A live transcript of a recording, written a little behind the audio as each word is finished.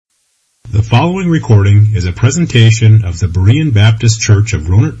The following recording is a presentation of the Berean Baptist Church of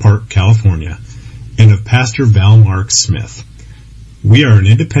Rohnert Park, California, and of Pastor Val Mark Smith. We are an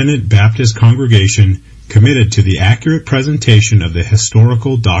independent Baptist congregation committed to the accurate presentation of the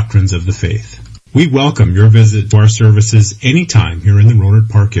historical doctrines of the faith. We welcome your visit to our services anytime here in the Rohnert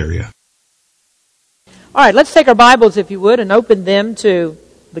Park area. All right, let's take our Bibles, if you would, and open them to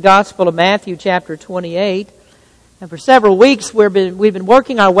the Gospel of Matthew, chapter 28. And for several weeks, we've been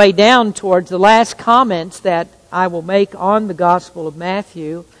working our way down towards the last comments that I will make on the Gospel of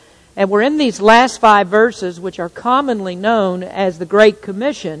Matthew. And we're in these last 5 verses, which are commonly known as the Great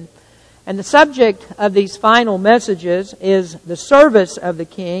Commission. And the subject of these final messages is the service of the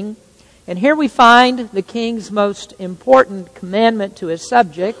King. And here we find the King's most important commandment to his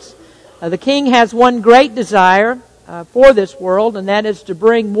subjects. The King has one great desire for this world, and that is to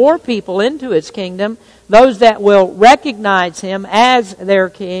bring more people into His kingdom, those that will recognize Him as their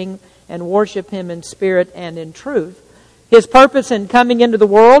King and worship Him in spirit and in truth. His purpose in coming into the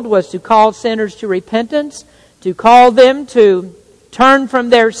world was to call sinners to repentance, to call them to turn from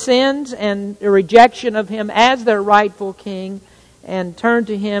their sins and the rejection of Him as their rightful King, and turn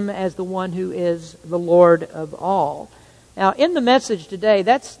to Him as the one who is the Lord of all. Now, in the message today,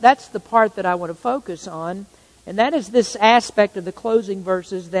 that's the part that I want to focus on, and that is this aspect of the closing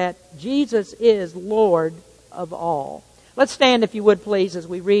verses that Jesus is Lord of all. Let's stand, if you would, please, as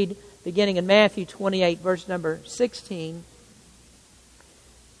we read beginning in Matthew 28, verse number 16.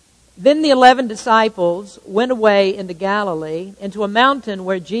 Then the 11 disciples went away into Galilee, into a mountain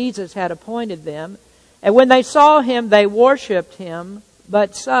where Jesus had appointed them. And when they saw Him, they worshipped Him,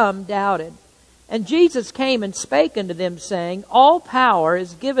 but some doubted. And Jesus came and spake unto them, saying, All power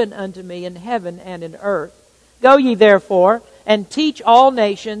is given unto me in heaven and in earth. Go ye therefore, and teach all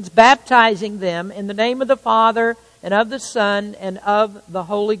nations, baptizing them in the name of the Father, and of the Son, and of the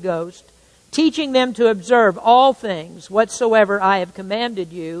Holy Ghost, teaching them to observe all things whatsoever I have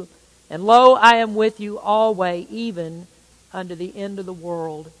commanded you. And lo, I am with you always, even unto the end of the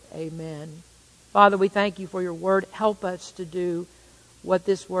world. Amen. Father, we thank you for your word. Help us to do what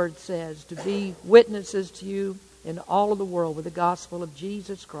this word says, to be witnesses to you in all of the world with the gospel of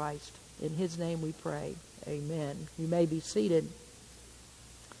Jesus Christ. In His name we pray. Amen. You may be seated.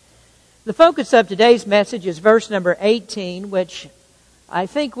 The focus of today's message is verse number 18, which I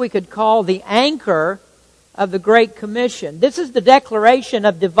think we could call the anchor of the Great Commission. This is the declaration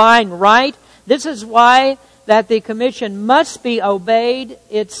of divine right. This is why that the commission must be obeyed.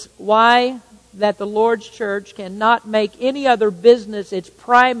 It's why that the Lord's church cannot make any other business its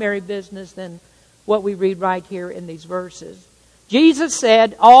primary business than what we read right here in these verses. Jesus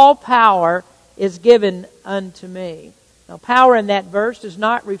said, All power is given unto me. Now, power in that verse does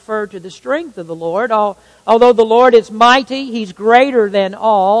not refer to the strength of the Lord. Although the Lord is mighty, He's greater than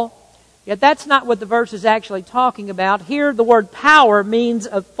all. Yet that's not what the verse is actually talking about. Here the word power means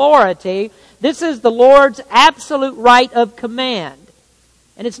authority. This is the Lord's absolute right of command.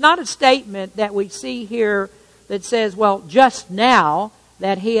 And it's not a statement that we see here that says, well, just now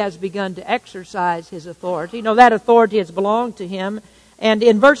that He has begun to exercise His authority. No, that authority has belonged to Him. And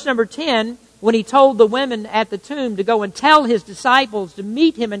in verse number 10, when He told the women at the tomb to go and tell His disciples to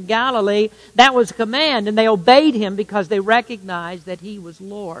meet Him in Galilee, that was a command, and they obeyed Him because they recognized that He was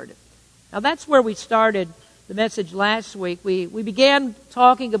Lord. Now that's where we started the message last week. We began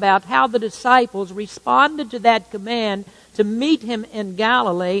talking about how the disciples responded to that command to meet Him in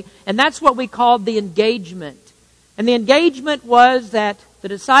Galilee, and that's what we called the engagement. And the engagement was that the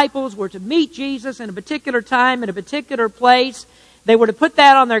disciples were to meet Jesus in a particular time, in a particular place. They were to put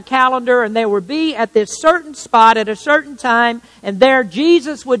that on their calendar, and they would be at this certain spot at a certain time, and there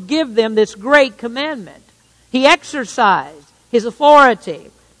Jesus would give them this great commandment. He exercised His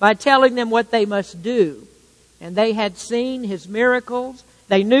authority by telling them what they must do. And they had seen His miracles.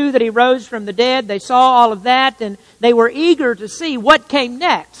 They knew that He rose from the dead. They saw all of that, and they were eager to see what came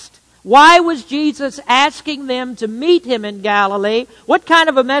next. Why was Jesus asking them to meet Him in Galilee? What kind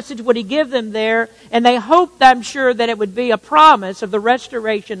of a message would He give them there? And they hoped, I'm sure, that it would be a promise of the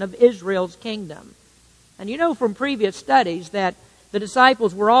restoration of Israel's kingdom. And you know from previous studies that the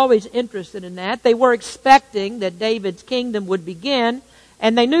disciples were always interested in that. They were expecting that David's kingdom would begin,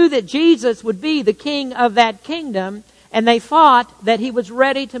 and they knew that Jesus would be the king of that kingdom, and they thought that He was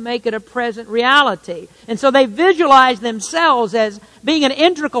ready to make it a present reality. And so they visualized themselves as being an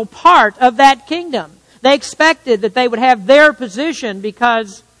integral part of that kingdom. They expected that they would have their position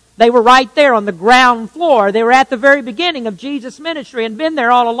because they were right there on the ground floor. They were at the very beginning of Jesus' ministry and been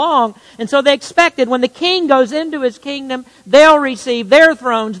there all along. And so they expected when the king goes into His kingdom, they'll receive their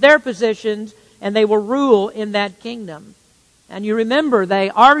thrones, their positions, and they will rule in that kingdom. And you remember they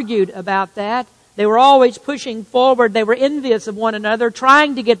argued about that. They were always pushing forward. They were envious of one another,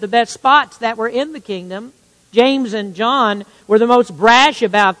 trying to get the best spots that were in the kingdom. James and John were the most brash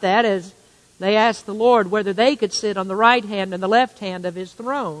about that as they asked the Lord whether they could sit on the right hand and the left hand of His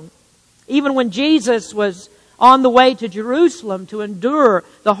throne. Even when Jesus was on the way to Jerusalem to endure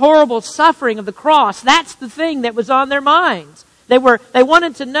the horrible suffering of the cross, that's the thing that was on their minds. They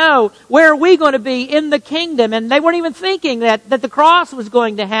wanted to know, where are we going to be in the kingdom? And they weren't even thinking that the cross was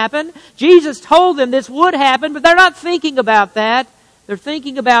going to happen. Jesus told them this would happen, but they're not thinking about that. They're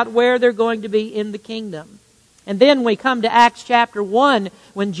thinking about where they're going to be in the kingdom. And then we come to Acts chapter 1,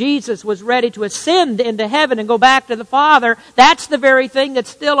 when Jesus was ready to ascend into heaven and go back to the Father. That's the very thing that's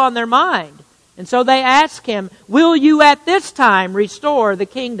still on their mind. And so they ask Him, will you at this time restore the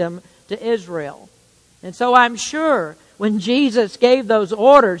kingdom to Israel? And so I'm sure when Jesus gave those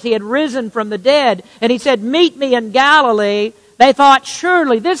orders, He had risen from the dead, and He said, meet me in Galilee. They thought,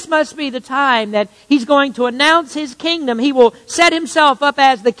 surely this must be the time that He's going to announce His kingdom. He will set Himself up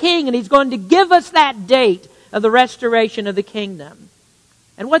as the king, and He's going to give us that date of the restoration of the kingdom.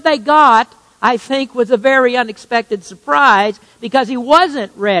 And what they got, I think, was a very unexpected surprise, because He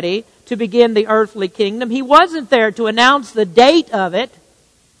wasn't ready to begin the earthly kingdom. He wasn't there to announce the date of it,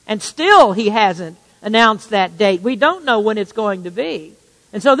 and still He hasn't announced that date. We don't know when it's going to be.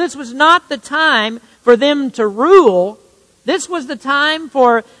 And so this was not the time for them to rule. This was the time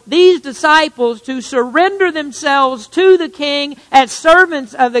for these disciples to surrender themselves to the king as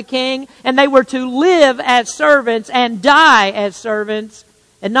servants of the king, and they were to live as servants and die as servants,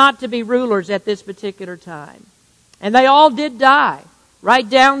 and not to be rulers at this particular time. And they all did die. Right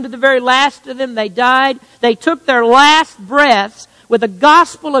down to the very last of them, they died. They took their last breaths with the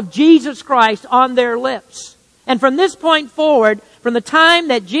gospel of Jesus Christ on their lips. And from this point forward, from the time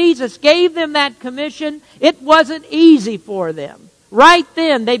that Jesus gave them that commission, it wasn't easy for them. Right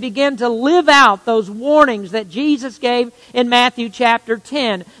then, they began to live out those warnings that Jesus gave in Matthew chapter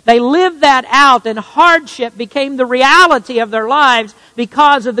 10. They lived that out, and hardship became the reality of their lives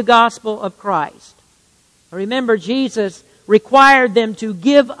because of the gospel of Christ. Remember, Jesus required them to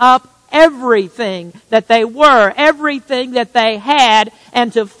give up everything that they were, everything that they had,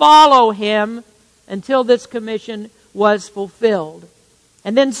 and to follow Him until this commission was fulfilled.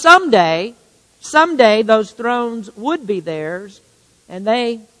 And then someday those thrones would be theirs, and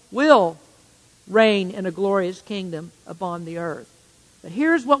they will reign in a glorious kingdom upon the earth. But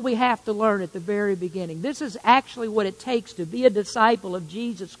here's what we have to learn at the very beginning. This is actually what it takes to be a disciple of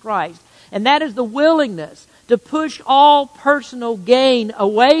Jesus Christ, and that is the willingness to push all personal gain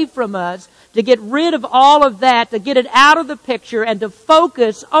away from us, to get rid of all of that, to get it out of the picture, and to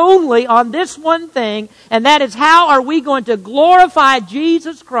focus only on this one thing, and that is, how are we going to glorify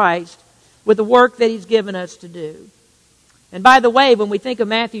Jesus Christ with the work that He's given us to do. And by the way, when we think of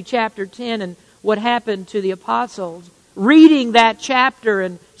Matthew chapter 10 and what happened to the apostles, reading that chapter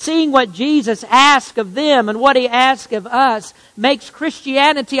and seeing what Jesus asked of them and what He asked of us makes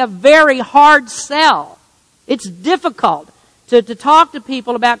Christianity a very hard sell. It's difficult to talk to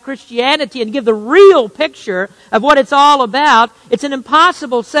people about Christianity and give the real picture of what it's all about. It's an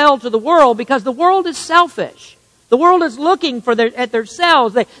impossible sell to the world, because the world is selfish. The world is looking at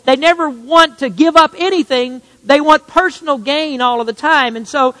themselves. They never want to give up anything. They want personal gain all of the time. And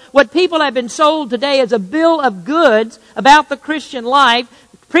so what people have been sold today is a bill of goods about the Christian life.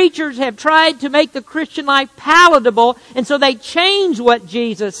 Preachers have tried to make the Christian life palatable, and so they change what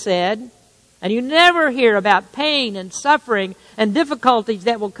Jesus said. And you never hear about pain and suffering and difficulties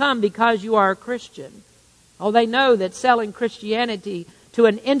that will come because you are a Christian. Oh, they know that selling Christianity to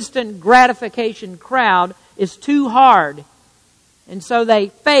an instant gratification crowd is too hard. And so they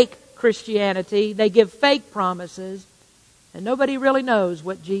fake Christianity. They give fake promises. And nobody really knows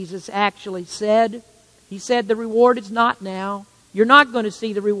what Jesus actually said. He said the reward is not now. You're not going to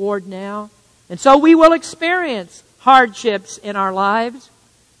see the reward now. And so we will experience hardships in our lives.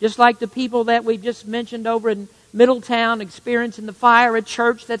 Just like the people that we've just mentioned over in Middletown experiencing the fire, a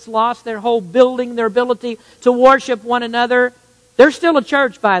church that's lost their whole building, their ability to worship one another. They're still a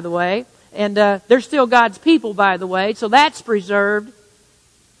church, by the way, and they're still God's people, by the way, so that's preserved.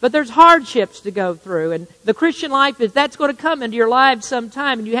 But there's hardships to go through, and the Christian life that's going to come into your lives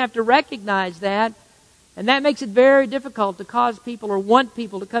sometime, and you have to recognize that. And that makes it very difficult to cause people or want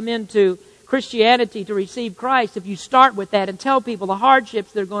people to come into Christianity to receive Christ if you start with that and tell people the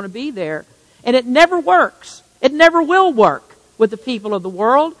hardships that are going to be there. And it never works. It never will work with the people of the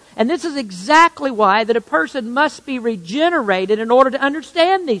world. And this is exactly why that a person must be regenerated in order to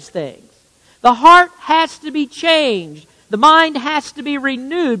understand these things. The heart has to be changed. The mind has to be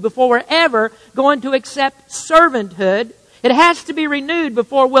renewed before we're ever going to accept servanthood. It has to be renewed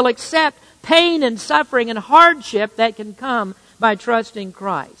before we'll accept pain and suffering and hardship that can come by trusting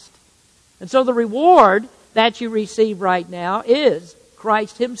Christ. And so the reward that you receive right now is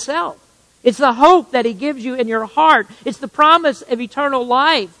Christ Himself. It's the hope that He gives you in your heart. It's the promise of eternal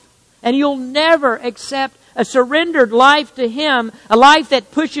life. And you'll never accept a surrendered life to Him, a life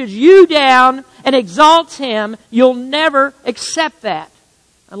that pushes you down and exalts Him. You'll never accept that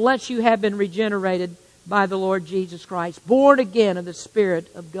unless you have been regenerated by the Lord Jesus Christ, born again of the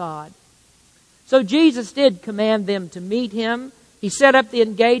Spirit of God. So Jesus did command them to meet Him. He set up the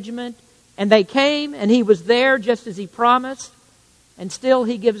engagement, and they came, and He was there just as He promised. And still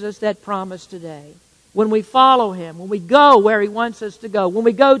He gives us that promise today. When we follow Him, when we go where He wants us to go, when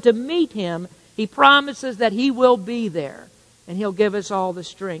we go to meet Him, He promises that He will be there, and He'll give us all the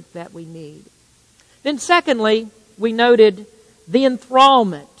strength that we need. Then secondly, we noted the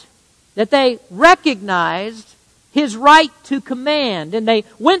enthrallment, that they recognized His right to command, and they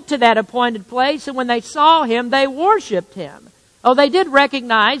went to that appointed place, and when they saw Him, they worshiped Him. Oh, they did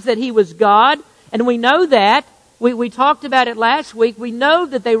recognize that He was God, and we know that. We talked about it last week. We know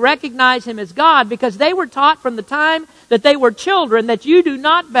that they recognize Him as God because they were taught from the time that they were children that you do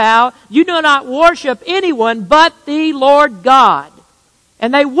not bow, you do not worship anyone but the Lord God.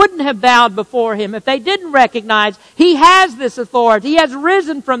 And they wouldn't have bowed before Him if they didn't recognize He has this authority. He has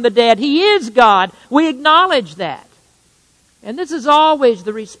risen from the dead. He is God. We acknowledge that. And this is always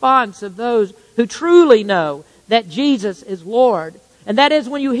the response of those who truly know that Jesus is Lord. And that is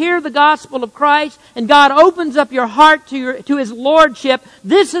when you hear the gospel of Christ and God opens up your heart to His Lordship,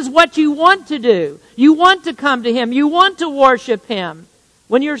 this is what you want to do. You want to come to Him. You want to worship Him.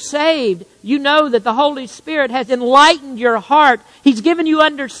 When you're saved, you know that the Holy Spirit has enlightened your heart. He's given you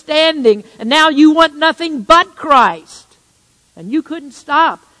understanding, and now you want nothing but Christ. And you couldn't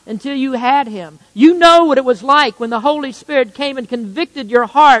stop until you had Him. You know what it was like when the Holy Spirit came and convicted your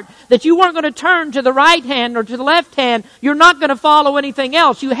heart that you weren't going to turn to the right hand or to the left hand. You're not going to follow anything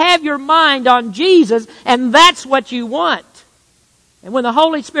else. You have your mind on Jesus, and that's what you want. And when the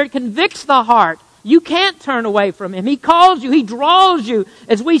Holy Spirit convicts the heart, you can't turn away from Him. He calls you. He draws you,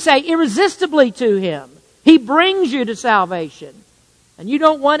 as we say, irresistibly to Him. He brings you to salvation. And you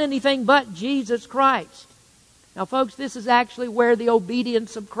don't want anything but Jesus Christ. Now, folks, this is actually where the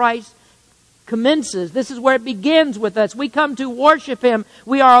obedience of Christ commences. This is where it begins with us. We come to worship Him.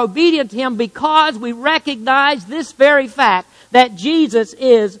 We are obedient to Him because we recognize this very fact that Jesus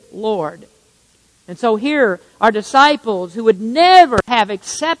is Lord. And so here are disciples who would never have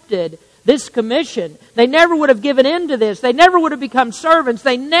accepted this commission. They never would have given in to this. They never would have become servants.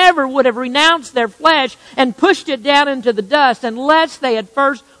 They never would have renounced their flesh and pushed it down into the dust unless they had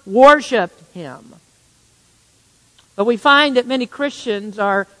first worshiped Him. But we find that many Christians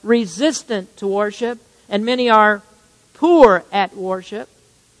are resistant to worship, and many are poor at worship.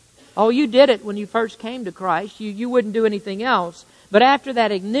 Oh, you did it when you first came to Christ. You wouldn't do anything else. But after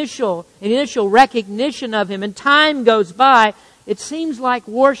that initial recognition of Him, and time goes by, it seems like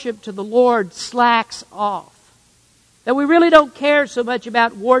worship to the Lord slacks off. That we really don't care so much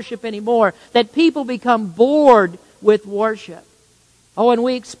about worship anymore. That people become bored with worship. Oh, and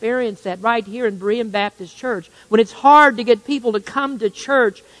we experience that right here in Berean Baptist Church. When it's hard to get people to come to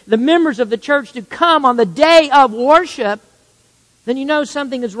church, the members of the church to come on the day of worship, then you know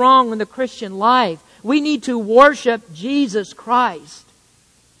something is wrong in the Christian life. We need to worship Jesus Christ.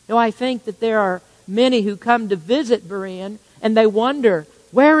 You know, I think that there are many who come to visit Berean and they wonder,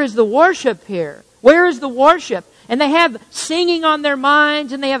 where is the worship here? Where is the worship? And they have singing on their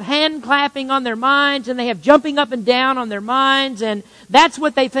minds, and they have hand clapping on their minds, and they have jumping up and down on their minds, and that's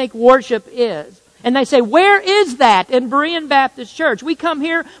what they think worship is. And they say, where is that in Berean Baptist Church? We come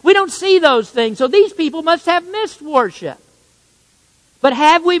here, we don't see those things, so these people must have missed worship. But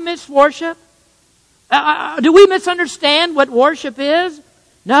have we missed worship? Do we misunderstand what worship is?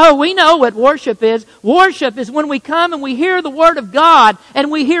 No, we know what worship is. Worship is when we come and we hear the Word of God and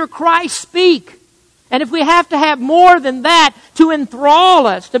we hear Christ speak. And if we have to have more than that to enthrall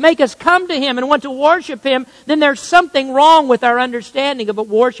us, to make us come to Him and want to worship Him, then there's something wrong with our understanding of what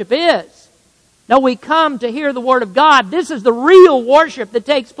worship is. No, we come to hear the Word of God. This is the real worship that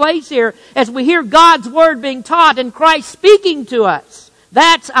takes place here as we hear God's Word being taught and Christ speaking to us.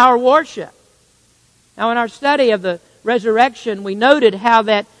 That's our worship. Now, in our study of the resurrection, we noted how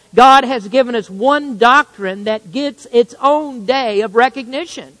that God has given us one doctrine that gets its own day of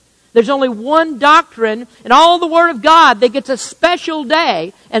recognition. There's only one doctrine in all the Word of God that gets a special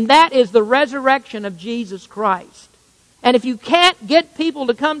day, and that is the resurrection of Jesus Christ. And if you can't get people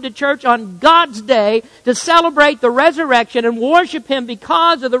to come to church on God's day to celebrate the resurrection and worship Him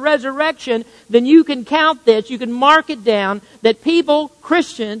because of the resurrection, then you can count this, you can mark it down, that people,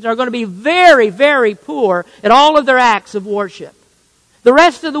 Christians, are going to be very, very poor at all of their acts of worship. The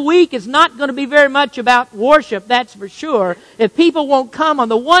rest of the week is not going to be very much about worship, that's for sure, if people won't come on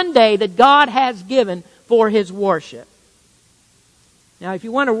the one day that God has given for His worship. Now, if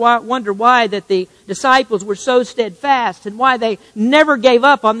you wonder why that the disciples were so steadfast and why they never gave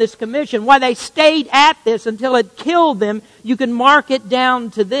up on this commission, why they stayed at this until it killed them, you can mark it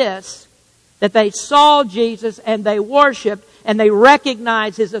down to this, that they saw Jesus and they worshiped and they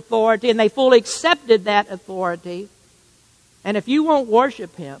recognized His authority and they fully accepted that authority. And if you won't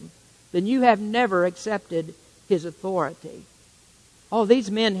worship Him, then you have never accepted His authority. Oh, these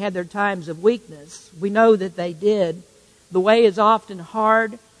men had their times of weakness. We know that they did. The way is often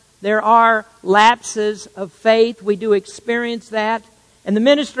hard. There are lapses of faith. We do experience that. And the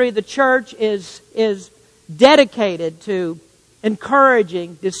ministry of the church is dedicated to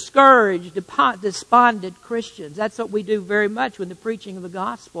encouraging discouraged, despondent Christians. That's what we do very much with the preaching of the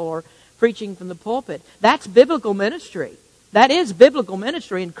gospel or preaching from the pulpit. That's biblical ministry. That is biblical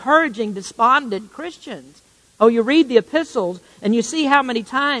ministry, encouraging despondent Christians. Oh, you read the epistles and you see how many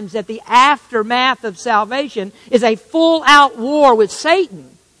times that the aftermath of salvation is a full-out war with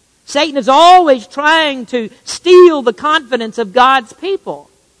Satan. Satan is always trying to steal the confidence of God's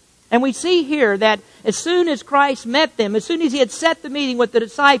people. And we see here that as soon as Christ met them, as soon as He had set the meeting with the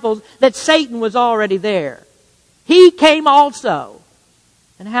disciples, that Satan was already there. He came also.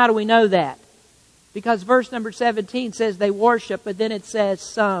 And how do we know that? Because verse number 17 says they worship, but then it says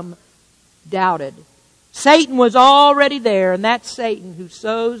some doubted. Satan was already there, and that's Satan who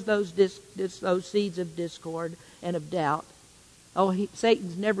sows those seeds of discord and of doubt.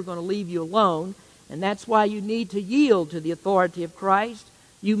 Satan's never going to leave you alone, and that's why you need to yield to the authority of Christ.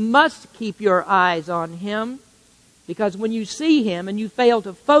 You must keep your eyes on Him, because when you see Him and you fail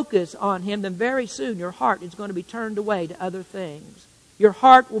to focus on Him, then very soon your heart is going to be turned away to other things. Your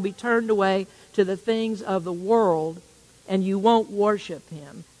heart will be turned away to the things of the world, and you won't worship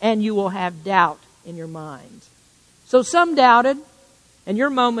Him, and you will have doubt in your minds. So some doubted, and your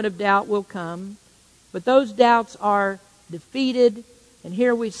moment of doubt will come, but those doubts are defeated, and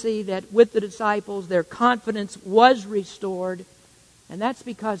here we see that with the disciples their confidence was restored, and that's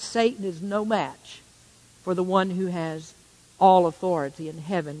because Satan is no match for the one who has all authority in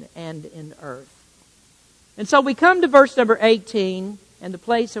heaven and in earth. And so we come to verse number 18 and the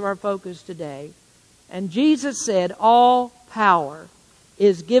place of our focus today, and Jesus said, "All power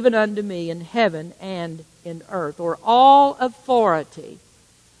is given unto me in heaven and in earth," or all authority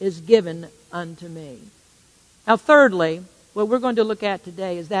is given unto me. Now thirdly, what we're going to look at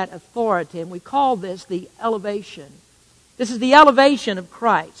today is that authority, and we call this the elevation. This is the elevation of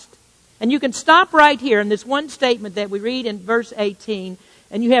Christ. And you can stop right here in this one statement that we read in verse 18,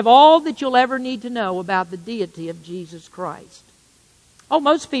 and you have all that you'll ever need to know about the deity of Jesus Christ. Oh,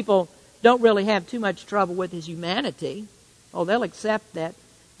 most people don't really have too much trouble with His humanity. Oh, they'll accept that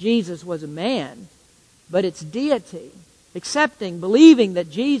Jesus was a man, but it's deity. Accepting, believing that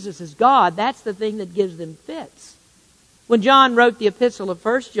Jesus is God, that's the thing that gives them fits. When John wrote the epistle of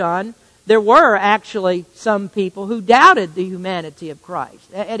 1 John, there were actually some people who doubted the humanity of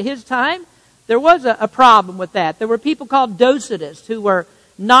Christ. At his time, there was a problem with that. There were people called Docetists who were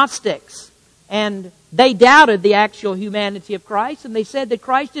Gnostics, and they doubted the actual humanity of Christ, and they said that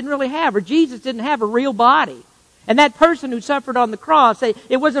Christ didn't really have, or Jesus didn't have a real body. And that person who suffered on the cross,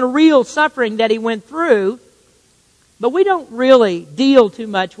 it wasn't a real suffering that He went through. But we don't really deal too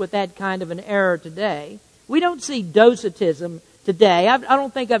much with that kind of an error today. We don't see Docetism today. I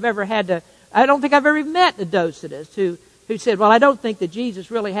don't think I've ever met a Docetist who said, well, I don't think that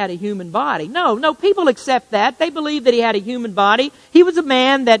Jesus really had a human body. No, people accept that. They believe that He had a human body. He was a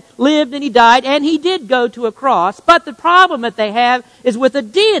man that lived and He died, and He did go to a cross. But the problem that they have is with the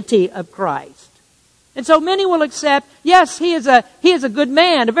deity of Christ. And so many will accept, yes, he is a good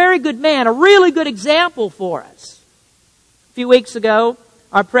man, a very good man, a really good example for us. A few weeks ago,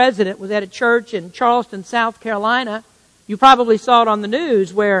 our president was at a church in Charleston, South Carolina. You probably saw it on the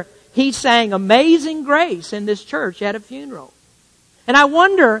news where he sang Amazing Grace in this church at a funeral. And I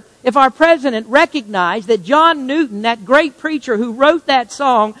wonder if our president recognized that John Newton, that great preacher who wrote that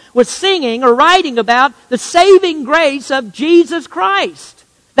song, was singing or writing about the saving grace of Jesus Christ.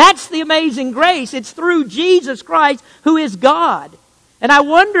 That's the amazing grace. It's through Jesus Christ, who is God. And I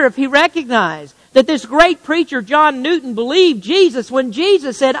wonder if he recognized that this great preacher, John Newton, believed Jesus when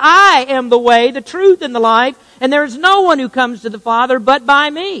Jesus said, "I am the way, the truth, and the life, and there is no one who comes to the Father but by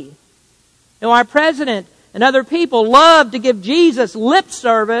me." Now, our president and other people love to give Jesus lip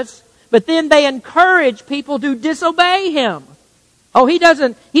service, but then they encourage people to disobey Him. Oh, he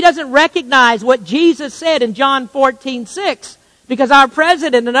doesn't recognize what Jesus said in John 14:6. Because our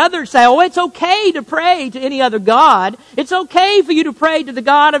president and others say, oh, it's okay to pray to any other God. It's okay for you to pray to the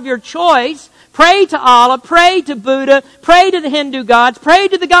God of your choice. Pray to Allah, pray to Buddha, pray to the Hindu gods, pray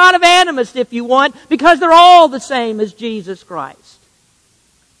to the God of Animist if you want, because they're all the same as Jesus Christ.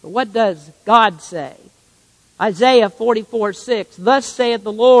 But what does God say? Isaiah 44:6, thus saith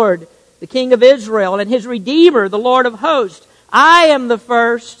the Lord, the King of Israel, and His Redeemer, the Lord of hosts, I am the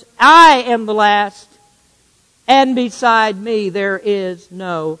first, I am the last, and beside me there is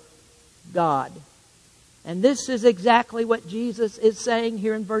no God. And this is exactly what Jesus is saying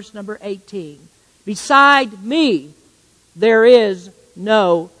here in verse number 18. Beside me there is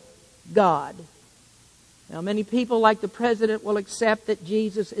no God. Now many people like the president will accept that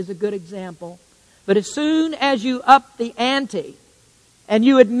Jesus is a good example. But as soon as you up the ante and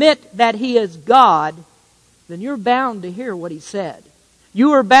you admit that He is God, then you're bound to hear what He said.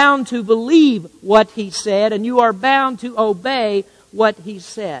 You are bound to believe what He said, and you are bound to obey what He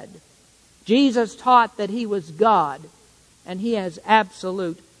said. Jesus taught that He was God, and He has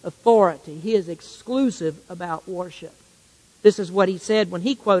absolute authority. He is exclusive about worship. This is what He said when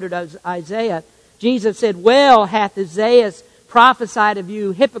He quoted Isaiah. Jesus said, well hath Isaiah prophesied of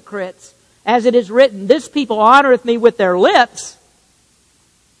you, hypocrites, as it is written, this people honoreth me with their lips,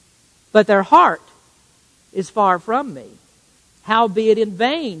 but their heart is far from me. Howbeit in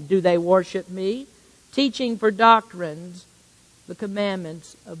vain do they worship me, teaching for doctrines the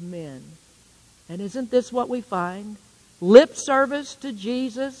commandments of men. And isn't this what we find? Lip service to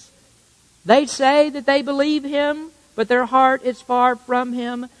Jesus. They say that they believe Him, but their heart is far from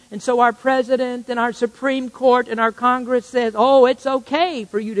Him. And so our president and our Supreme Court and our Congress says, oh, it's okay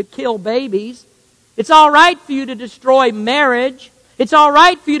for you to kill babies. It's all right for you to destroy marriage. It's all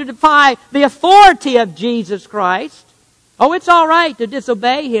right for you to defy the authority of Jesus Christ. Oh, it's all right to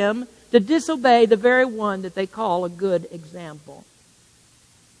disobey Him, to disobey the very one that they call a good example.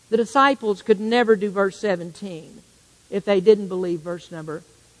 The disciples could never do verse 17 if they didn't believe verse number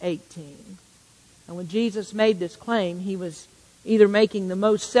 18. And when Jesus made this claim, He was either making the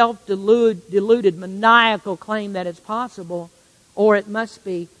most self-deluded, maniacal claim that is possible, or it must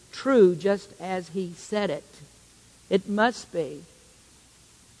be true just as He said it. It must be.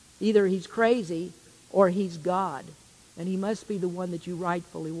 Either He's crazy or He's God. And He must be the one that you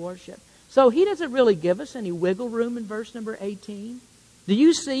rightfully worship. So He doesn't really give us any wiggle room in verse number 18. Do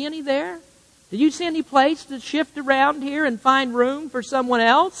you see any there? Do you see any place to shift around here and find room for someone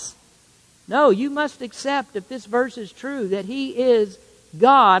else? No, you must accept, if this verse is true, that He is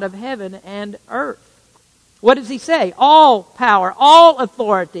God of heaven and earth. What does He say? All power, all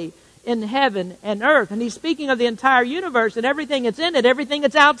authority in heaven and earth. And He's speaking of the entire universe and everything that's in it, everything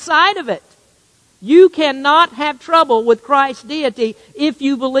that's outside of it. You cannot have trouble with Christ's deity if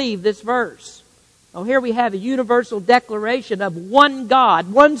you believe this verse. Oh, here we have a universal declaration of one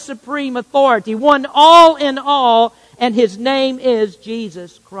God, one supreme authority, one all in all, and His name is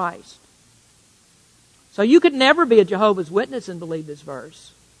Jesus Christ. So you could never be a Jehovah's Witness and believe this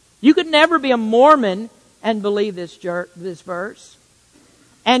verse. You could never be a Mormon and believe this verse.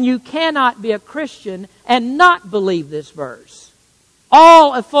 And you cannot be a Christian and not believe this verse.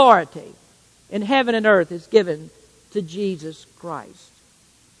 All authority in heaven and earth is given to Jesus Christ.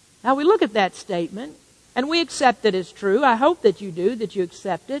 Now we look at that statement and we accept it as true. I hope that you do, that you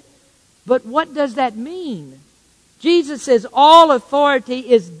accept it. But what does that mean? Jesus says, all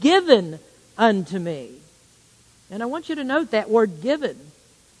authority is given unto me. And I want you to note that word given.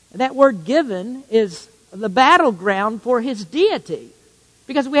 That word given is the battleground for His deity.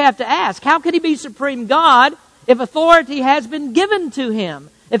 Because we have to ask, how could He be supreme God if authority has been given to Him?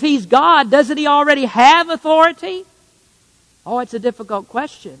 If He's God, doesn't He already have authority? Oh, it's a difficult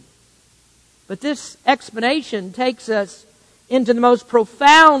question. But this explanation takes us into the most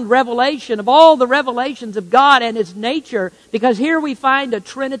profound revelation of all the revelations of God and His nature, because here we find a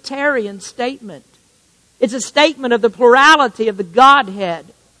Trinitarian statement. It's a statement of the plurality of the Godhead.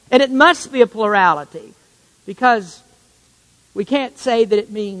 And it must be a plurality, because we can't say that it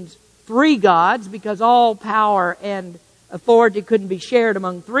means three gods, because all power and authority couldn't be shared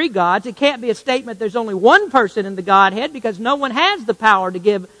among three gods. It can't be a statement there's only one person in the Godhead, because no one has the power to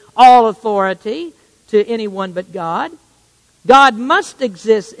give all authority to anyone but God. God must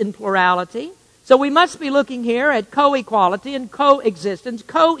exist in plurality. So we must be looking here at co-equality and coexistence,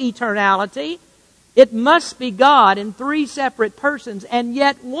 co-eternality. It must be God in three separate persons and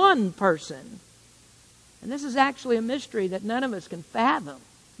yet one person. And this is actually a mystery that none of us can fathom.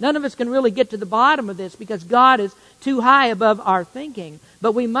 None of us can really get to the bottom of this because God is too high above our thinking.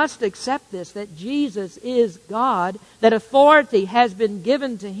 But we must accept this, that Jesus is God, that authority has been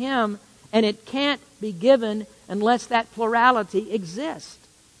given to Him, and it can't be given unless that plurality exists.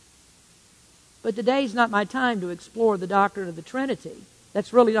 But today's not my time to explore the doctrine of the Trinity.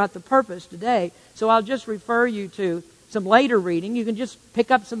 That's really not the purpose today. So I'll just refer you to some later reading. You can just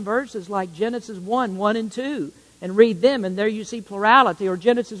pick up some verses like Genesis 1 and 2, and read them, and there you see plurality. Or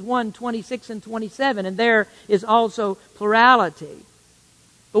Genesis 1, 26 and 27, and there is also plurality.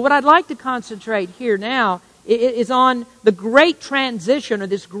 But what I'd like to concentrate here now is on the great transition, or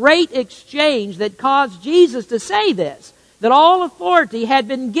this great exchange that caused Jesus to say this, that all authority had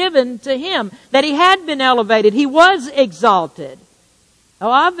been given to Him, that He had been elevated, He was exalted. Now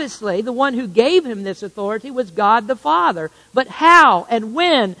obviously, the one who gave Him this authority was God the Father. But how and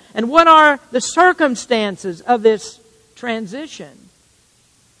when and what are the circumstances of this transition?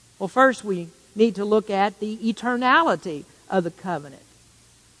 Well, first we need to look at the eternality of the covenant.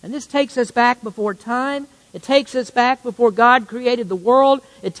 And this takes us back before time. It takes us back before God created the world.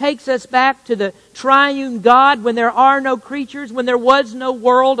 It takes us back to the triune God when there are no creatures, when there was no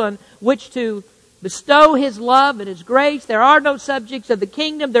world on which to bestow His love and His grace. There are no subjects of the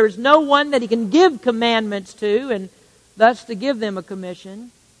kingdom. There is no one that He can give commandments to, and thus to give them a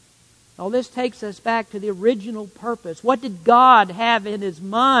commission. All this takes us back to the original purpose. What did God have in His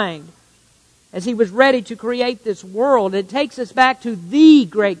mind as He was ready to create this world? It takes us back to the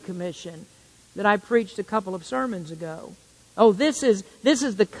Great Commission that I preached a couple of sermons ago. Oh, this is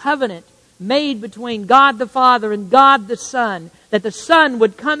the covenant made between God the Father and God the Son, that the Son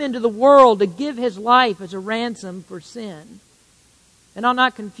would come into the world to give His life as a ransom for sin. And I'll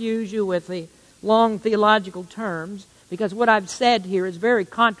not confuse you with the long theological terms, because what I've said here is very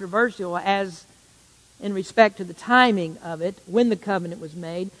controversial as in respect to the timing of it, when the covenant was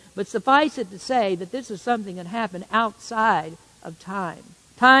made. But suffice it to say that this is something that happened outside of time.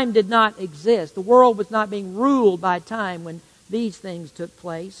 Time did not exist. The world was not being ruled by time when these things took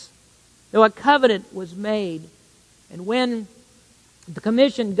place. Though a covenant was made, and when the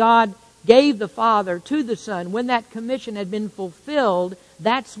commission God gave the Father to the Son, when that commission had been fulfilled,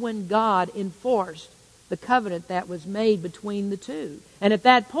 that's when God enforced the covenant that was made between the two. And at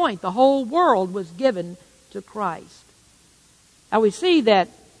that point, the whole world was given to Christ. Now we see that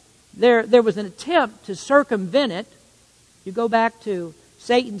there was an attempt to circumvent it. You go back to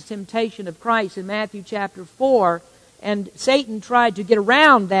Satan's temptation of Christ in Matthew chapter 4, and Satan tried to get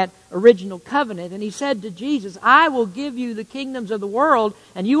around that original covenant. And he said to Jesus, I will give you the kingdoms of the world,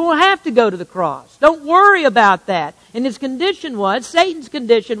 and you won't have to go to the cross. Don't worry about that. And his condition was, Satan's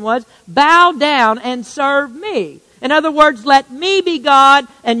condition was, bow down and serve me. In other words, let me be God,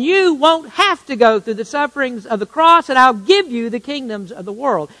 and you won't have to go through the sufferings of the cross, and I'll give you the kingdoms of the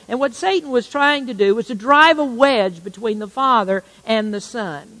world. And what Satan was trying to do was to drive a wedge between the Father and the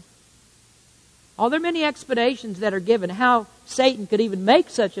Son. There are many explanations that are given how Satan could even make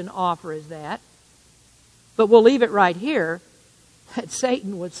such an offer as that. But we'll leave it right here that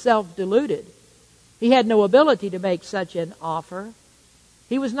Satan was self-deluded. He had no ability to make such an offer.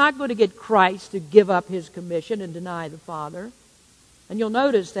 He was not going to get Christ to give up His commission and deny the Father. And you'll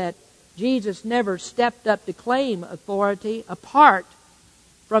notice that Jesus never stepped up to claim authority apart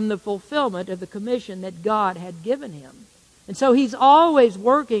from the fulfillment of the commission that God had given Him. And so He's always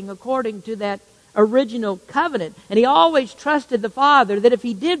working according to that original covenant. And He always trusted the Father that if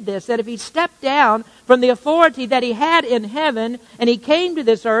He did this, that if He stepped down from the authority that He had in heaven and He came to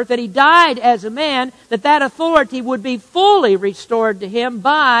this earth, that He died as a man, that authority would be fully restored to Him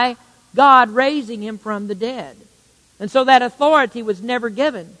by God raising Him from the dead. And so that authority was never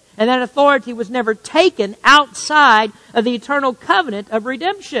given. And that authority was never taken outside of the eternal covenant of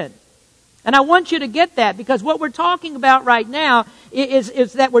redemption. And I want you to get that, because what we're talking about right now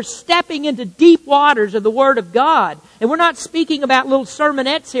is that we're stepping into deep waters of the Word of God. And we're not speaking about little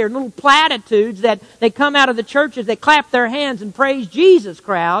sermonettes here, little platitudes that they come out of the churches that clap their hands and praise Jesus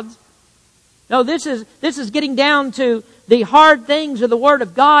crowds. No, this is getting down to the hard things of the Word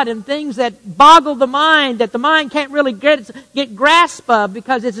of God and things that boggle the mind, that the mind can't really get grasp of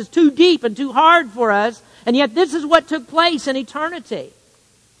because this is too deep and too hard for us. And yet this is what took place in eternity.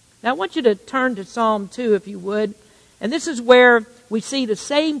 Now I want you to turn to Psalm 2 if you would. And this is where we see the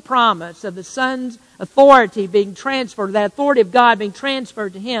same promise of the Son's authority being transferred, that authority of God being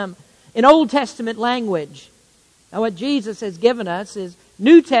transferred to Him in Old Testament language. Now what Jesus has given us is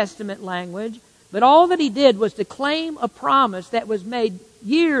New Testament language, but all that He did was to claim a promise that was made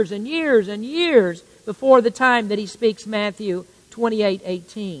years and years and years before the time that He speaks Matthew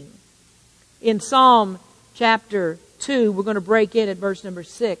 28:18. In Psalm chapter 2, we're going to break in at verse number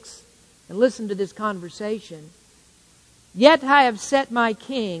 6 and listen to this conversation. Yet I have set my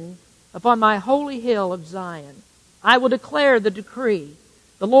king upon my holy hill of Zion. I will declare the decree.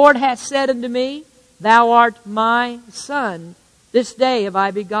 The Lord hath said unto me, Thou art my son. This day have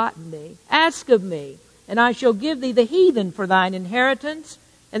I begotten thee. Ask of me, and I shall give thee the heathen for thine inheritance,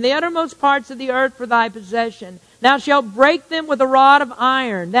 and the uttermost parts of the earth for thy possession. Thou shalt break them with a rod of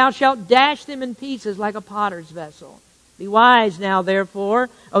iron. Thou shalt dash them in pieces like a potter's vessel. Be wise now, therefore,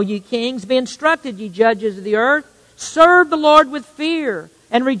 O ye kings. Be instructed, ye judges of the earth. Serve the Lord with fear,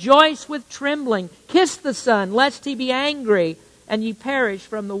 and rejoice with trembling. Kiss the Son, lest he be angry, and ye perish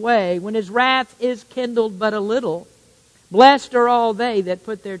from the way, when his wrath is kindled but a little. Blessed are all they that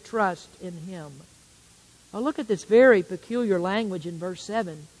put their trust in him. Now look at this very peculiar language in verse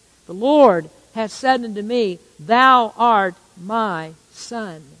 7. The Lord hath said unto me, Thou art my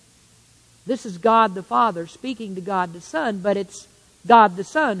son. This is God the Father speaking to God the Son, but it's God the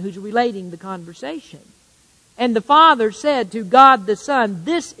Son who's relating the conversation. And the Father said to God the Son,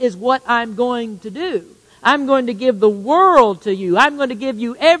 This is what I'm going to do. I'm going to give the world to you. I'm going to give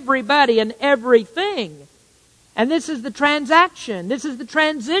you everybody and everything. And this is the transaction. This is the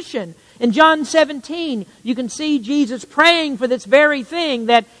transition. In John 17, you can see Jesus praying for this very thing,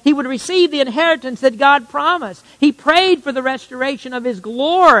 that he would receive the inheritance that God promised. He prayed for the restoration of his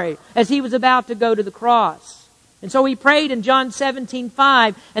glory as he was about to go to the cross. And so he prayed in John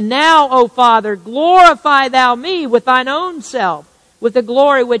 17:5, And now, O Father, glorify thou me with thine own self, with the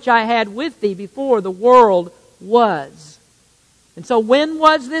glory which I had with thee before the world was. And so when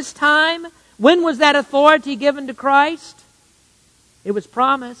was this time? When was that authority given to Christ? It was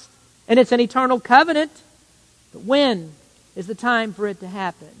promised. And it's an eternal covenant. But when is the time for it to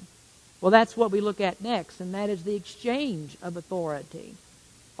happen? Well, that's what we look at next, and that is the exchange of authority.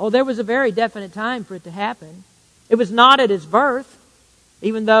 Oh, there was a very definite time for it to happen. It was not at his birth,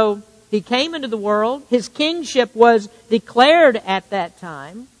 even though he came into the world. His kingship was declared at that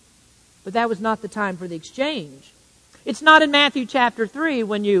time, but that was not the time for the exchange. It's not in Matthew chapter 3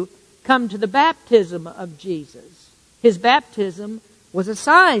 when you come to the baptism of Jesus. His baptism was a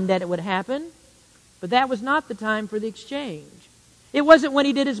sign that it would happen, but that was not the time for the exchange. It wasn't when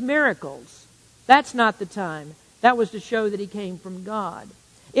he did his miracles. That's not the time. That was to show that he came from God.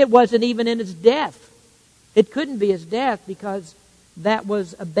 It wasn't even in his death. It couldn't be his death because that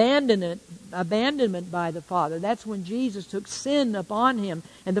was abandonment by the Father. That's when Jesus took sin upon him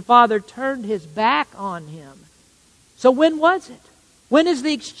and the Father turned his back on him. So when was it? When is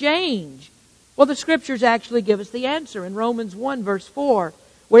the exchange? Well, the Scriptures actually give us the answer in Romans 1 verse 4,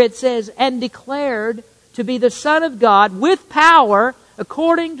 where it says, And declared to be the Son of God with power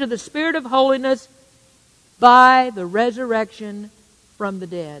according to the Spirit of holiness by the resurrection from the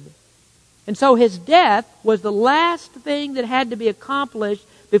dead. And so his death was the last thing that had to be accomplished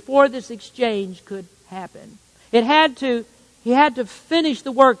before this exchange could happen. He had to finish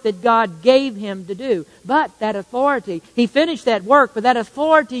the work that God gave him to do. But that authority, he finished that work, but that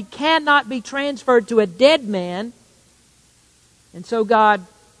authority cannot be transferred to a dead man. And so God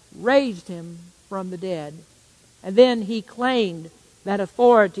raised him from the dead. And then he claimed that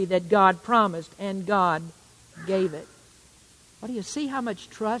authority that God promised, and God gave it. Well, do you see how much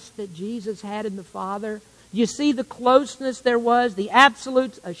trust that Jesus had in the Father? Do you see the closeness there was, the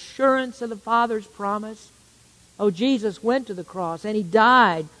absolute assurance of the Father's promise? Oh, Jesus went to the cross and he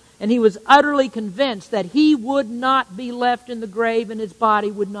died, and he was utterly convinced that he would not be left in the grave and his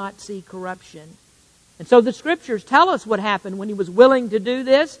body would not see corruption. And so the Scriptures tell us what happened when he was willing to do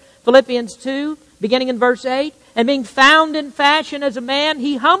this. Philippians 2, beginning in verse 8, And being found in fashion as a man,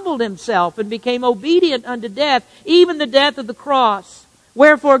 he humbled himself and became obedient unto death, even the death of the cross.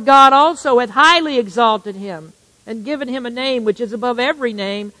 Wherefore God also hath highly exalted him, and given him a name which is above every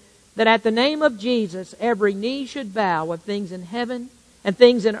name, that at the name of Jesus every knee should bow, of things in heaven, and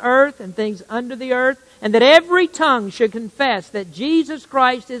things in earth, and things under the earth, and that every tongue should confess that Jesus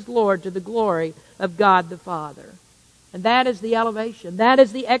Christ is Lord, to the glory of God the Father. And that is the elevation. That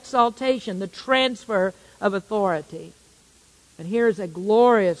is the exaltation, the transfer of authority. And here's a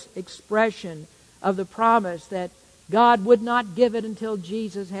glorious expression of the promise that God would not give it until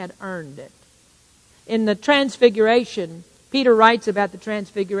Jesus had earned it. In the Transfiguration, Peter writes about the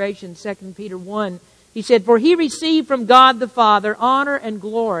Transfiguration, 2 Peter 1. He said, For he received from God the Father honor and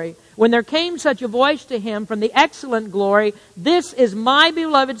glory, when there came such a voice to him from the excellent glory, This is my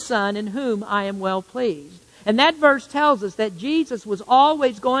beloved Son, in whom I am well pleased. And that verse tells us that Jesus was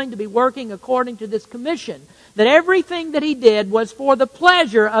always going to be working according to this commission. That everything that he did was for the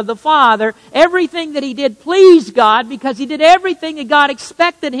pleasure of the Father. Everything that he did pleased God because he did everything that God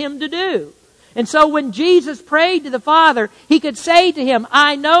expected him to do. And so when Jesus prayed to the Father, He could say to Him,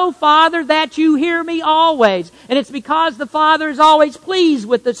 I know, Father, that you hear me always. And it's because the Father is always pleased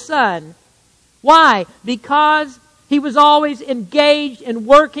with the Son. Why? Because He was always engaged in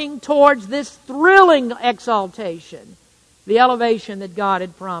working towards this thrilling exaltation, the elevation that God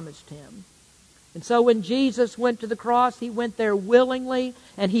had promised Him. And so when Jesus went to the cross, He went there willingly,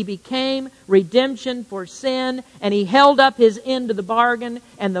 and He became redemption for sin, and He held up His end of the bargain,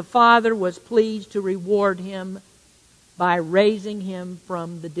 and the Father was pleased to reward Him by raising Him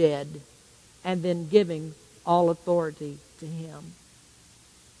from the dead and then giving all authority to Him.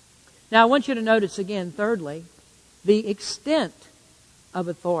 Now I want you to notice again, thirdly, the extent of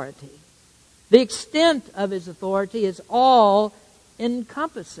authority. The extent of His authority is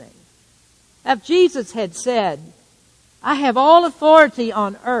all-encompassing. If Jesus had said, I have all authority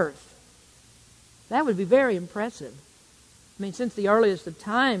on earth, that would be very impressive. I mean, since the earliest of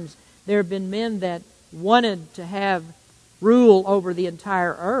times, there have been men that wanted to have rule over the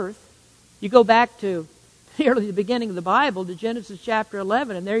entire earth. You go back to nearly the beginning of the Bible, to Genesis chapter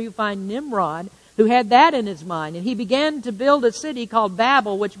 11, and there you find Nimrod, who had that in his mind. And he began to build a city called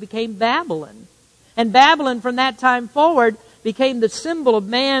Babel, which became Babylon. And Babylon, from that time forward, became the symbol of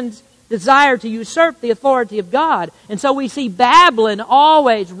man's desire to usurp the authority of God. And so we see Babylon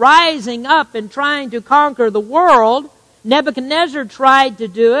always rising up and trying to conquer the world. Nebuchadnezzar tried to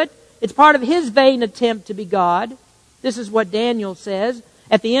do it. It's part of his vain attempt to be God. This is what Daniel says.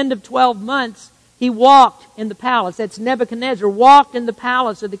 At the end of 12 months, he walked in the palace. That's Nebuchadnezzar walked in the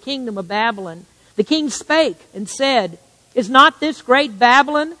palace of the kingdom of Babylon. The king spake and said, Is not this great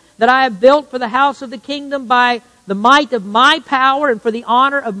Babylon that I have built for the house of the kingdom by the might of my power and for the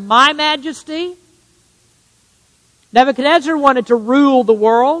honor of my majesty? Nebuchadnezzar wanted to rule the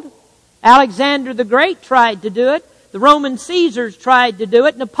world. Alexander the Great tried to do it. The Roman Caesars tried to do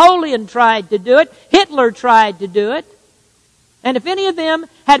it. Napoleon tried to do it. Hitler tried to do it. And if any of them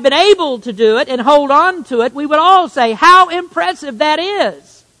had been able to do it and hold on to it, we would all say, how impressive that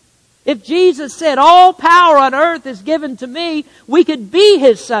is. If Jesus said, all power on earth is given to me, we could be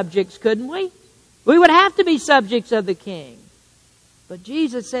His subjects, couldn't we? We would have to be subjects of the King. But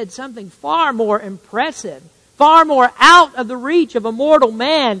Jesus said something far more impressive, far more out of the reach of a mortal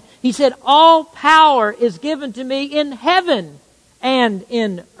man. He said, all power is given to me in heaven and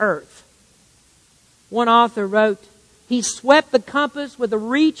in earth. One author wrote, He swept the compass with a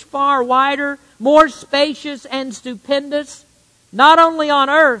reach far wider, more spacious and stupendous. Not only on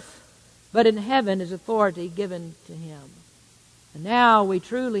earth, but in heaven is authority given to Him. And now we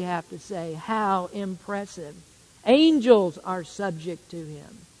truly have to say, how impressive. Angels are subject to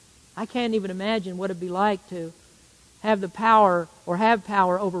Him. I can't even imagine what it'd be like to have the power or have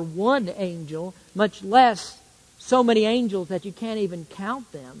power over one angel, much less so many angels that you can't even count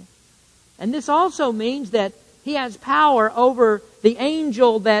them. And this also means that He has power over the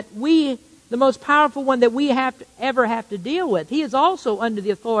angel that the most powerful one that we ever have to deal with. He is also under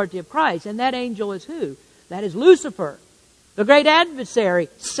the authority of Christ. And that angel is who? That is Lucifer. The great adversary,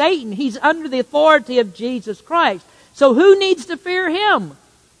 Satan. He's under the authority of Jesus Christ. So who needs to fear him?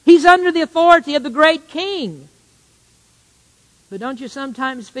 He's under the authority of the great King. But don't you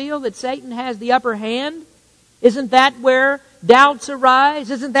sometimes feel that Satan has the upper hand? Isn't that where doubts arise?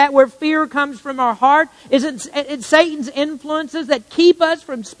 Isn't that where fear comes from our heart? Isn't it Satan's influences that keep us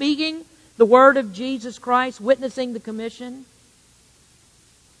from speaking the word of Jesus Christ, witnessing the commission?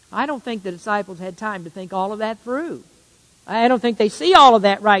 I don't think the disciples had time to think all of that through. I don't think they see all of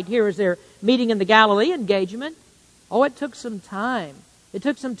that right here as they're meeting in the Galilee engagement. Oh, it took some time. It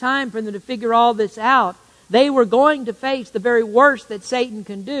took some time for them to figure all this out. They were going to face the very worst that Satan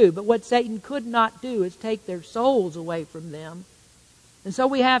can do. But what Satan could not do is take their souls away from them. And so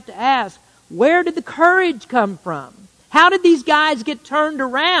we have to ask, where did the courage come from? How did these guys get turned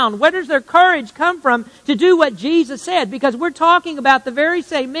around? Where does their courage come from to do what Jesus said? Because we're talking about the very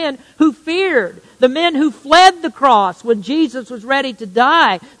same men who feared. The men who fled the cross when Jesus was ready to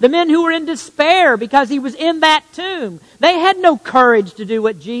die. The men who were in despair because He was in that tomb. They had no courage to do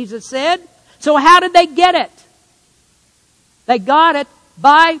what Jesus said. So how did they get it? They got it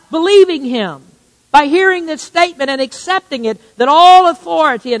by believing Him. By hearing this statement and accepting it, that all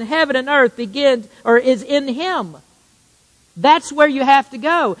authority in heaven and earth is in Him. That's where you have to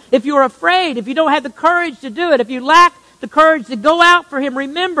go. If you're afraid, if you don't have the courage to do it, if you lack the courage to go out for Him,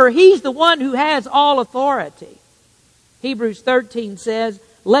 remember, He's the one who has all authority. Hebrews 13 says,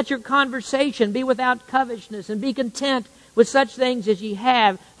 Let your conversation be without covetousness, and be content with such things as ye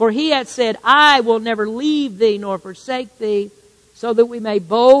have. For He hath said, I will never leave thee nor forsake thee, so that we may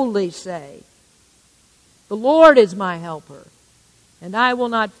boldly say, The Lord is my helper. and I will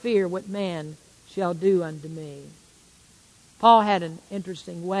not fear what man shall do unto me. Paul had an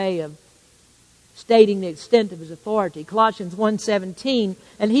interesting way of stating the extent of his authority. Colossians 1:17,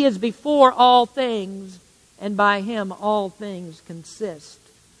 and he is before all things, and by him all things consist.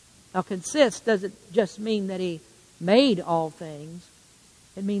 Now, consist doesn't just mean that he made all things.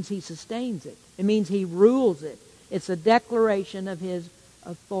 It means he sustains it. It means he rules it. It's a declaration of his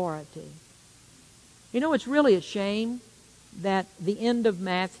authority. You know, it's really a shame that the end of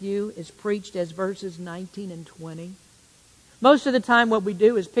Matthew is preached as verses 19 and 20. Most of the time what we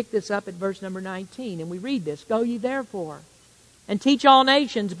do is pick this up at verse number 19, and we read this, "Go ye therefore, and teach all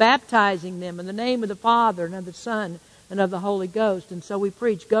nations, baptizing them in the name of the Father, and of the Son, and of the Holy Ghost." And so we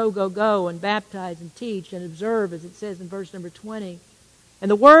preach, go, go, go, and baptize, and teach, and observe, as it says in verse number 20. And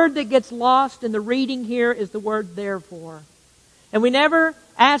the word that gets lost in the reading here is the word therefore. And we never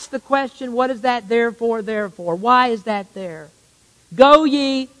ask the question, what is that therefore, therefore? Why is that there? Go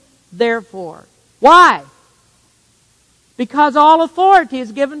ye therefore. Why? Because all authority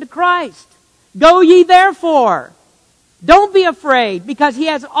is given to Christ. Go ye therefore. Don't be afraid, because He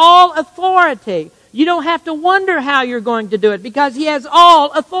has all authority. You don't have to wonder how you're going to do it, because He has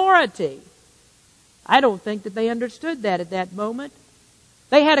all authority. I don't think that they understood that at that moment.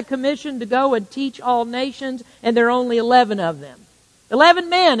 They had a commission to go and teach all nations, and there are only 11 of them. 11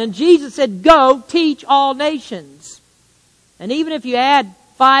 men, and Jesus said, go teach all nations. And even if you add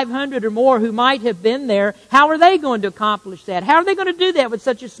 500 or more who might have been there, how are they going to accomplish that? How are they going to do that with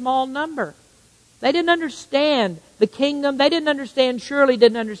such a small number? They didn't understand the kingdom. They surely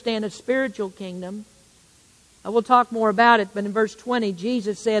didn't understand a spiritual kingdom. We'll talk more about it, but in verse 20,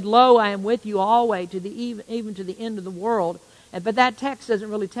 Jesus said, "Lo, I am with you always, even to the end of the world." But that text doesn't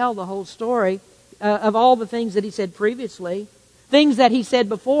really tell the whole story of all the things that He said previously. Things that He said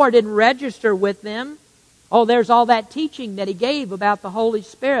before didn't register with them. Oh, there's all that teaching that He gave about the Holy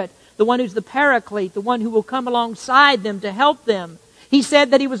Spirit, the one who's the Paraclete, the one who will come alongside them to help them. He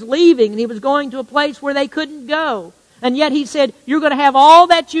said that He was leaving and He was going to a place where they couldn't go. And yet He said, you're going to have all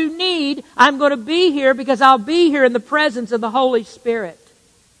that you need. I'm going to be here because I'll be here in the presence of the Holy Spirit.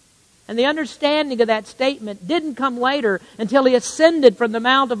 And the understanding of that statement didn't come later until He ascended from the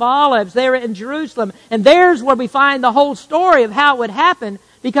Mount of Olives there in Jerusalem. And there's where we find the whole story of how it would happen.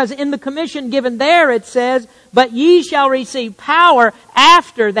 Because in the commission given there it says, "But ye shall receive power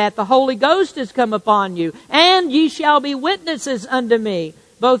after that the Holy Ghost is come upon you. And ye shall be witnesses unto me,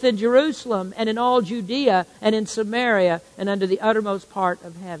 both in Jerusalem and in all Judea and in Samaria and unto the uttermost part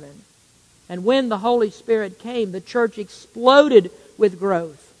of heaven." And when the Holy Spirit came, the church exploded with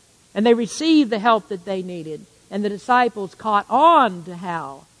growth. And they received the help that they needed. And the disciples caught on to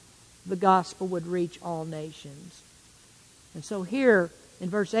how the gospel would reach all nations. And so here in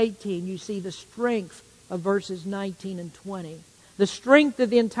verse 18, you see the strength of verses 19 and 20. The strength of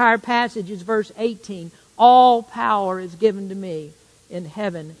the entire passage is verse 18. All power is given to me in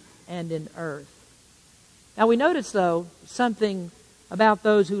heaven and in earth. Now we notice, though, something about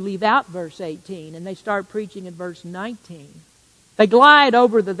those who leave out verse 18 and they start preaching in verse 19. They glide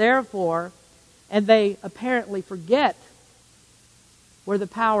over the therefore, and they apparently forget where the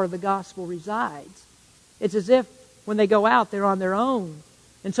power of the gospel resides. It's as if when they go out, they're on their own.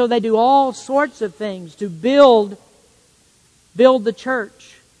 And so they do all sorts of things to build the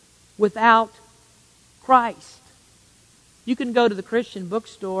church without Christ. You can go to the Christian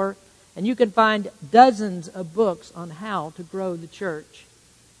bookstore and you can find dozens of books on how to grow the church.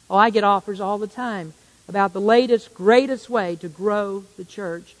 Oh, I get offers all the time about the latest, greatest way to grow the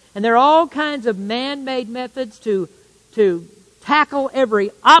church. And there are all kinds of man-made methods to tackle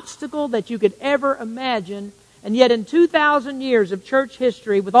every obstacle that you could ever imagine. And yet in 2,000 years of church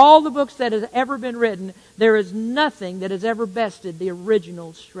history, with all the books that have ever been written, there is nothing that has ever bested the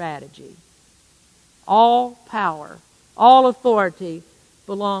original strategy. All power, all authority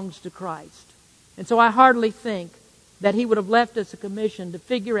belongs to Christ. And so I hardly think that He would have left us a commission to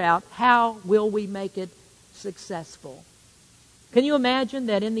figure out how will we make it successful. Can you imagine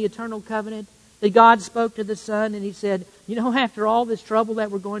that in the eternal covenant that God spoke to the Son and He said, you know, after all this trouble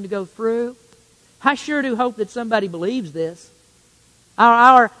that we're going to go through, I sure do hope that somebody believes this.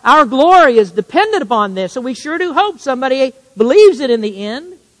 Our glory is dependent upon this, so we sure do hope somebody believes it in the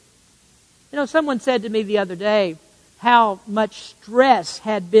end. You know, someone said to me the other day how much stress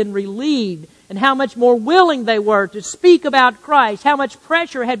had been relieved and how much more willing they were to speak about Christ, how much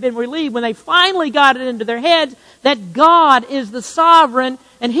pressure had been relieved when they finally got it into their heads that God is the sovereign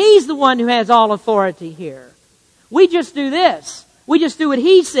and He's the one who has all authority here. We just do this. We just do what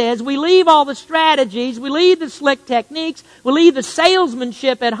He says. We leave all the strategies. We leave the slick techniques. We leave the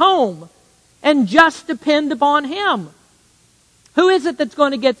salesmanship at home and just depend upon Him. Who is it that's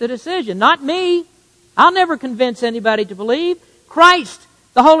going to get the decision? Not me. I'll never convince anybody to believe. Christ,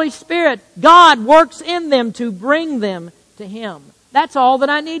 the Holy Spirit, God works in them to bring them to Him. That's all that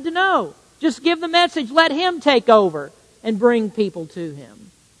I need to know. Just give the message, let Him take over and bring people to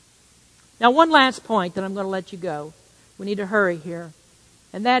Him. Now, one last point, then I'm going to let you go. We need to hurry here.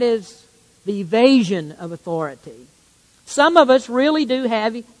 And that is the evasion of authority. Some of us really do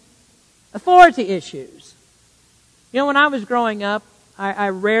have authority issues. You know, when I was growing up, I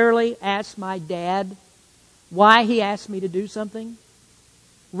rarely asked my dad why he asked me to do something.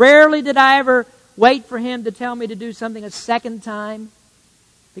 Rarely did I ever wait for him to tell me to do something a second time,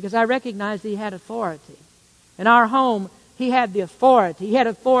 because I recognized he had authority. In our home, he had the authority. He had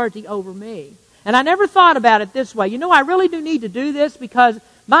authority over me. And I never thought about it this way. You know, I really do need to do this because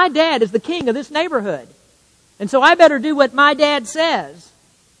my dad is the king of this neighborhood. And so I better do what my dad says.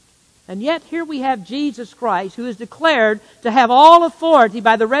 And yet here we have Jesus Christ, who is declared to have all authority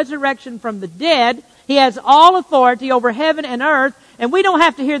by the resurrection from the dead. He has all authority over heaven and earth. And we don't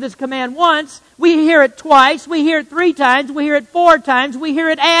have to hear this command once. We hear it twice. We hear it 3 times. We hear it 4 times. We hear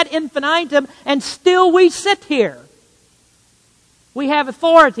it ad infinitum. And still we sit here. We have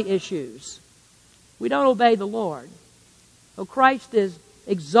authority issues. We don't obey the Lord. Oh, Christ is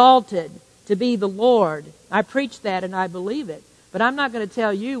exalted to be the Lord. I preach that and I believe it. But I'm not going to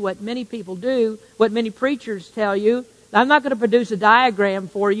tell you what many people do, what many preachers tell you. I'm not going to produce a diagram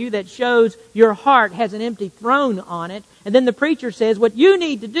for you that shows your heart has an empty throne on it. And then the preacher says, what you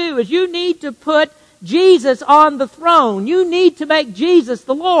need to do is you need to put Jesus on the throne. You need to make Jesus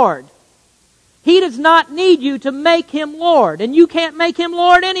the Lord. He does not need you to make Him Lord. And you can't make Him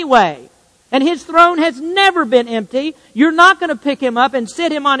Lord anyway. And His throne has never been empty. You're not going to pick Him up and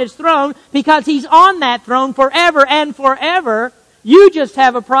sit Him on His throne because He's on that throne forever and forever. You just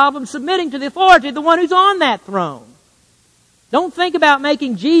have a problem submitting to the authority of the one who's on that throne. Don't think about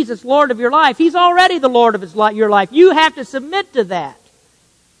making Jesus Lord of your life. He's already the Lord of your life. You have to submit to that.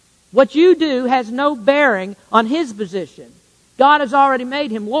 What you do has no bearing on His position. God has already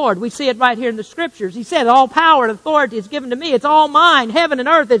made Him Lord. We see it right here in the Scriptures. He said, all power and authority is given to me. It's all mine. Heaven and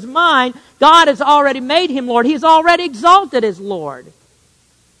earth is mine. God has already made Him Lord. He is already exalted as Lord.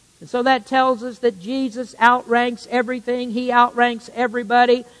 And so that tells us that Jesus outranks everything. He outranks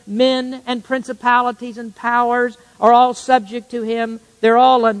everybody. Men and principalities and powers are all subject to Him. They're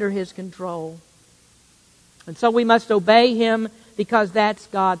all under His control. And so we must obey Him because that's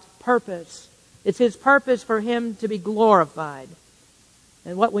God's purpose. It's His purpose for Him to be glorified.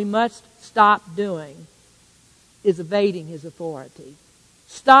 And what we must stop doing is evading His authority.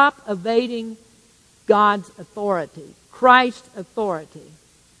 Stop evading God's authority, Christ's authority.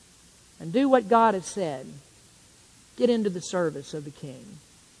 And do what God has said. Get into the service of the King.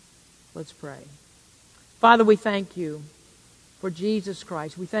 Let's pray. Father, we thank You for Jesus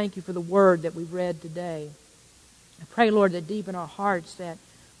Christ. We thank You for the Word that we've read today. I pray, Lord, that deep in our hearts that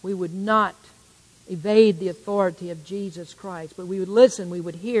we would not evade the authority of Jesus Christ, but we would listen, we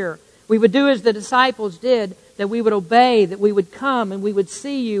would hear. We would do as the disciples did, that we would obey, that we would come and we would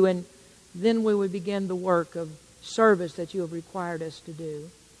see You, and then we would begin the work of service that You have required us to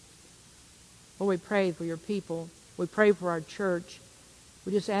do. Lord, we pray for Your people. We pray for our church.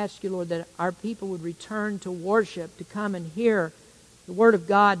 We just ask You, Lord, that our people would return to worship, to come and hear the Word of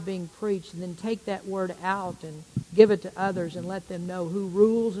God being preached, and then take that Word out and give it to others and let them know who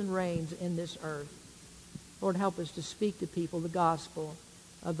rules and reigns in this earth. Lord, help us to speak to people the gospel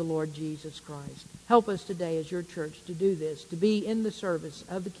of the Lord Jesus Christ. Help us today as Your church to do this, to be in the service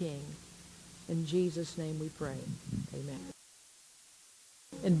of the King. In Jesus' name we pray. Amen.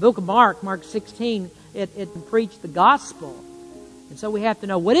 In the book of Mark 16, it preached the gospel. And so we have to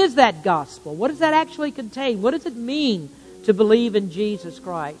know, what is that gospel? What does that actually contain? What does it mean to believe in Jesus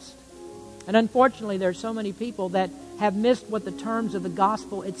Christ? And unfortunately, there are so many people that have missed what the terms of the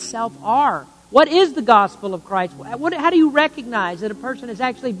gospel itself are. What is the gospel of Christ? How do you recognize that a person has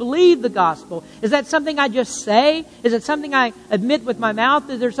actually believed the gospel? Is that something I just say? Is it something I admit with my mouth?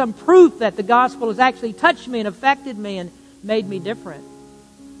 Is there some proof that the gospel has actually touched me and affected me and made me different?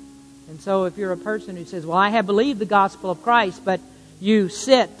 And so if you're a person who says, well, I have believed the gospel of Christ, but you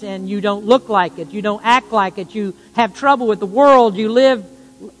sit and you don't look like it, you don't act like it, you have trouble with the world, you live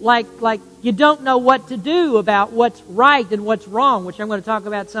like you don't know what to do about what's right and what's wrong, which I'm going to talk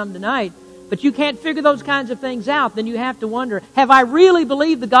about some tonight, but you can't figure those kinds of things out, then you have to wonder, have I really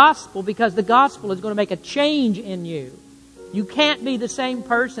believed the gospel? Because the gospel is going to make a change in you. You can't be the same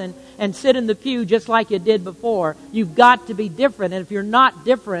person and sit in the pew just like you did before. You've got to be different, and if you're not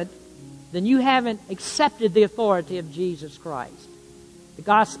different, then you haven't accepted the authority of Jesus Christ. The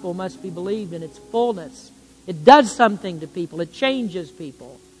gospel must be believed in its fullness. It does something to people. It changes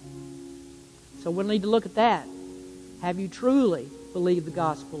people. So we'll need to look at that. Have you truly believed the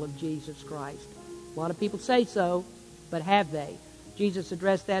gospel of Jesus Christ? A lot of people say so, but have they? Jesus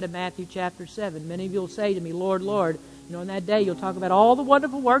addressed that in Matthew chapter 7. Many of you will say to me, Lord, Lord, in that day you'll talk about all the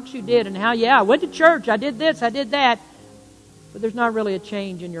wonderful works you did and how, I went to church, I did this, I did that. But there's not really a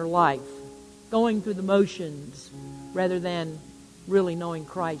change in your life. Going through the motions rather than really knowing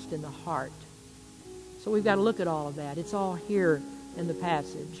Christ in the heart. So we've got to look at all of that. It's all here in the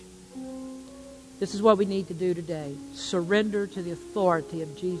passage. This is what we need to do today. Surrender to the authority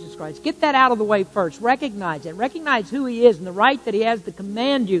of Jesus Christ. Get that out of the way first. Recognize it. Recognize who He is and the right that He has to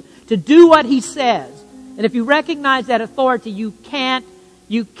command you to do what He says. And if you recognize that authority, you can't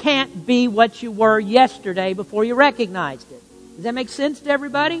be what you were yesterday before you recognized it. Does that make sense to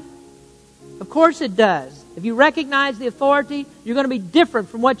everybody? Of course it does. If you recognize the authority, you're going to be different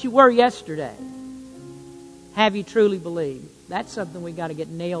from what you were yesterday. Have you truly believed? That's something we've got to get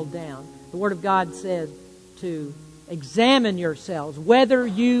nailed down. The Word of God says to examine yourselves whether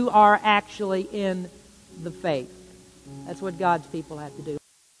you are actually in the faith. That's what God's people have to do.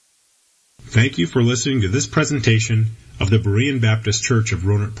 Thank you for listening to this presentation of the Berean Baptist Church of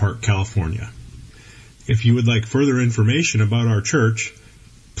Rohnert Park, California. If you would like further information about our church,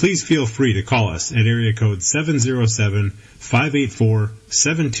 please feel free to call us at area code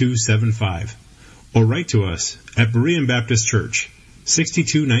 707-584-7275 or write to us at Berean Baptist Church,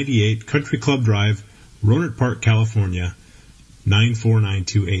 6298 Country Club Drive, Rohnert Park, California,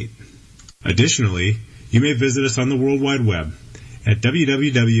 94928. Additionally, you may visit us on the World Wide Web at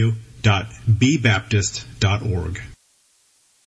www.bbaptist.org.